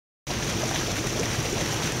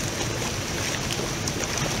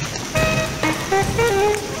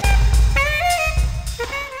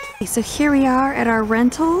so here we are at our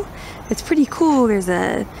rental. It's pretty cool. There's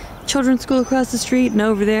a children's school across the street, and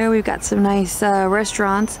over there we've got some nice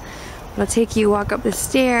restaurants. I'll take you, walk up the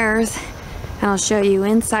stairs, and I'll show you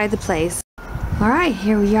inside the place. Alright,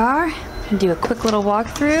 here we are. I'll do a quick little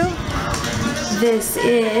walkthrough. This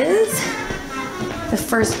is the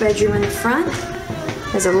first bedroom in the front.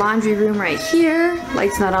 There's a laundry room right here.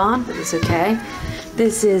 Light's not on, but it's okay.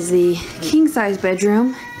 This is the king-size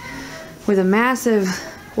bedroom with a massive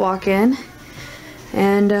walk-in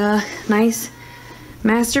and a nice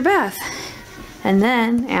master bath. And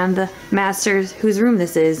the master's whose room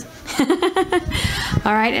this is.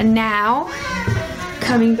 Alright, and now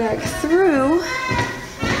coming back through,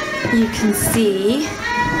 you can see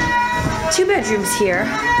 2 bedrooms here,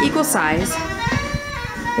 equal size.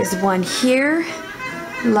 There's one here.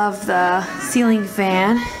 Love the ceiling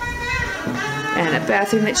fan. And a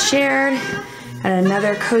bathroom that's shared. And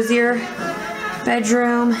another cozier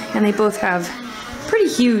bedroom. And they both have pretty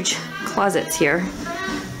huge closets here.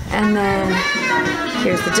 And then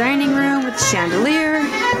here's the dining room with the chandelier.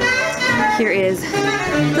 Here is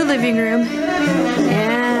the living room.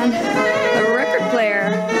 And a record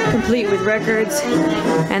player, complete with records.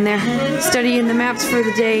 And they're studying the maps for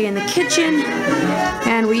the day in the kitchen.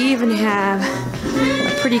 And we even have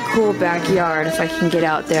a pretty cool backyard if I can get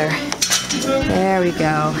out there. There we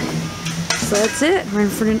go. So that's it. We're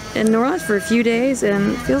in New Orleans for a few days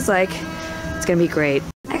and it feels like it's gonna be great.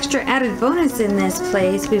 Extra added bonus in this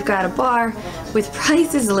place, we've got a bar with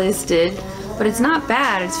prices listed, but it's not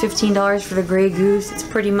bad. It's $15 for the Grey Goose. It's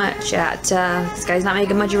pretty much at, this guy's not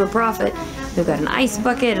making much of a profit. We've got an ice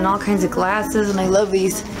bucket and all kinds of glasses, and I love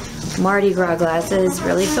these Mardi Gras glasses.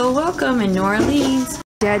 Really feel welcome in New Orleans.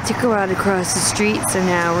 Dad took go out across the street, so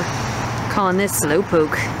now we're calling this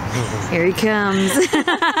Slowpoke. Here he comes.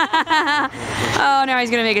 Oh, now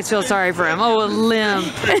he's gonna make us feel sorry for him. Oh, a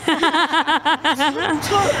limp.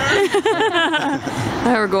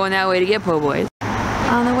 We're going that way to get po' boys.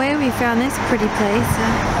 On the way, we found this pretty place.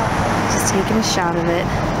 Just taking a shot of it.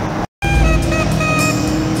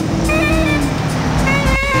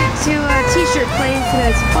 To a t-shirt place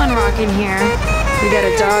that's fun rocking here. We got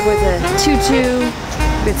a dog with a tutu.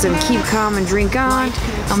 Get some keep calm and drink on.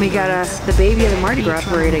 And we got the baby of the Mardi Gras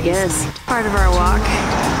parade, I guess. Part of our walk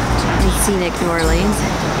in scenic New Orleans.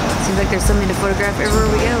 Seems like there's something to photograph everywhere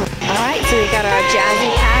we go. Alright, so we got our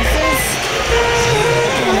jazzy passes.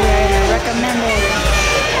 And we're in a recommended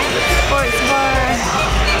sports bar.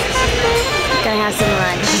 Gonna have some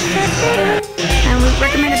lunch. And we're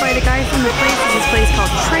recommended by the guy from the place. It's this place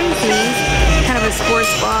called Tracy's. Kind of a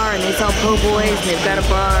sports bar, and they sell po' boys, and they've got a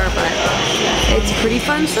bar, but it's pretty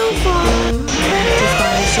fun so far. Just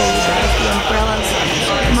wanted to show you guys the umbrellas,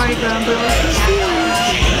 Mardi Gras umbrellas.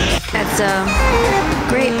 That's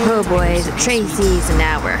great po' boys at Tracy's, and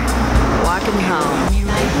now we're walking home.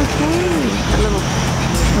 Okay, a little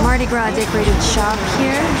Mardi Gras decorated shop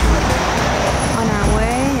here on our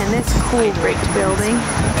way, and this cool brick building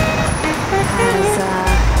has a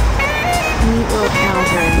neat little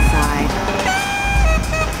counter inside.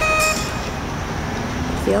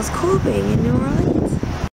 Feels cool being in New Orleans.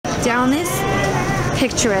 Down this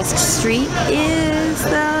picturesque street is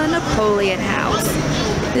the Napoleon House.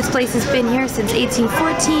 This place has been here since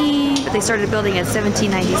 1814, but they started building in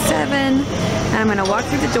 1797. And I'm gonna walk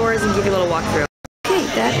through the doors and give you a little walkthrough. Okay,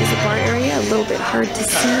 that is a bar area, a little bit hard to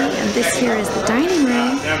see. And this here is the dining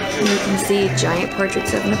room. And you can see giant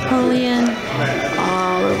portraits of Napoleon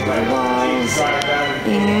all over the walls.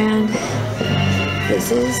 And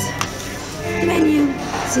this is the menu.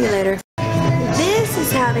 See you later. This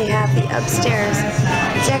is how they have the upstairs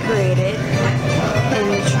decorated in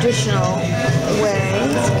the traditional way.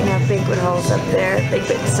 So you can have banquet halls up there.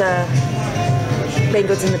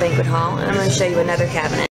 Banquets in the banquet hall. And I'm going to show you another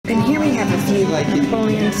cabinet. And here we have a few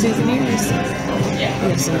Napoleon souvenirs. We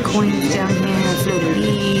have some coins down here,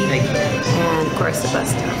 fleur-de-lis, and of course the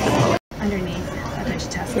bust of Napoleon. Underneath,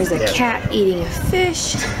 there's a cat eating a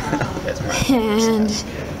fish, and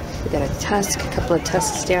we got a tusk, a couple of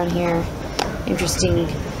tusks down here. Interesting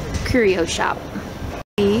curio shop.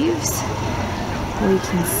 Leaves. We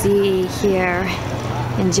can see here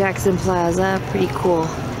in Jackson Plaza, pretty cool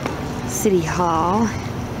city hall,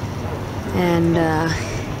 and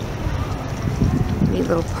neat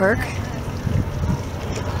little park.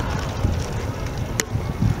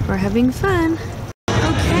 We're having fun.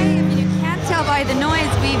 Okay, if you can't tell by the noise,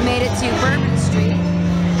 we've made it to Bourbon Street,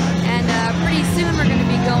 and pretty soon we're going to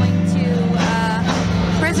be going to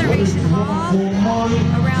Preservation Hall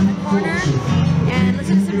around the corner and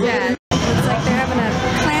listen to some jazz. Looks like they're having a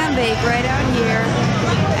clam bake right out here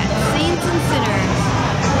at Saints and Sinners.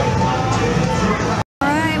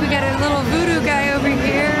 Alright, we got a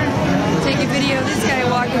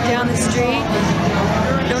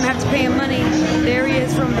paying money. There he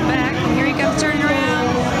is from the back. And here he comes turning around.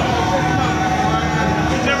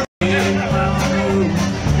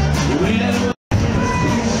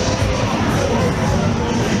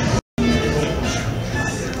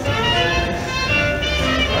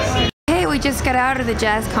 Hey, we just got out of the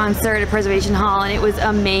jazz concert at Preservation Hall and it was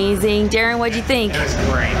amazing. Darren, what'd you think? It was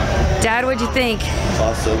great. Dad, what'd you think?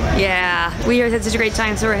 Awesome. Yeah, we had such a great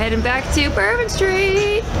time, so we're heading back to Bourbon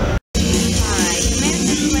Street.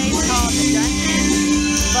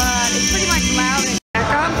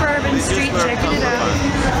 Checking it out.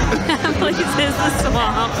 Please is the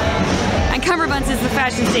swamp. And cummerbunds is the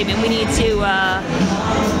fashion statement we need to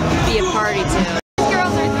be a party to. These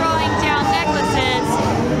girls are throwing down necklaces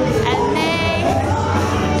and they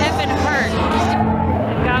have been hurt.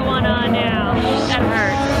 I've got one on now. That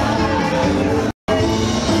hurt.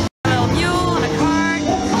 A little mule and a cart.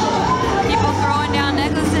 People throwing down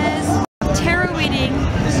necklaces. Tarot reading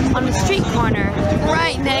on the street corner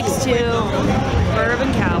right next to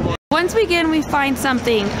Bourbon Cowboy. Once we get in, we find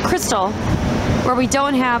something crystal where we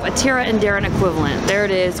don't have a Tara and Darren equivalent. There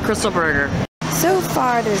it is, Crystal Burger. So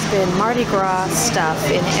far, there's been Mardi Gras stuff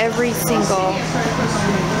in every single,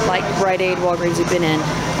 like, Rite Aid, Walgreens we've been in.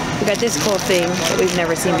 We got this cool thing that we've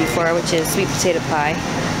never seen before, which is sweet potato pie.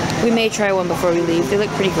 We may try one before we leave. They look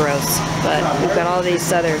pretty gross, but we've got all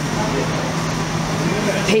these other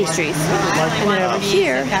pastries. And then over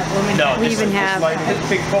here, we even have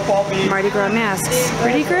Mardi Gras masks.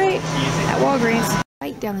 Pretty great at Walgreens.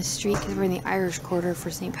 Right down the street, because we're in the Irish Quarter for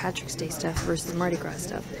St. Patrick's Day stuff versus Mardi Gras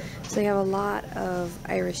stuff. So they have a lot of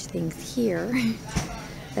Irish things here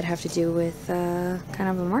that have to do with kind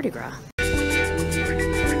of a Mardi Gras.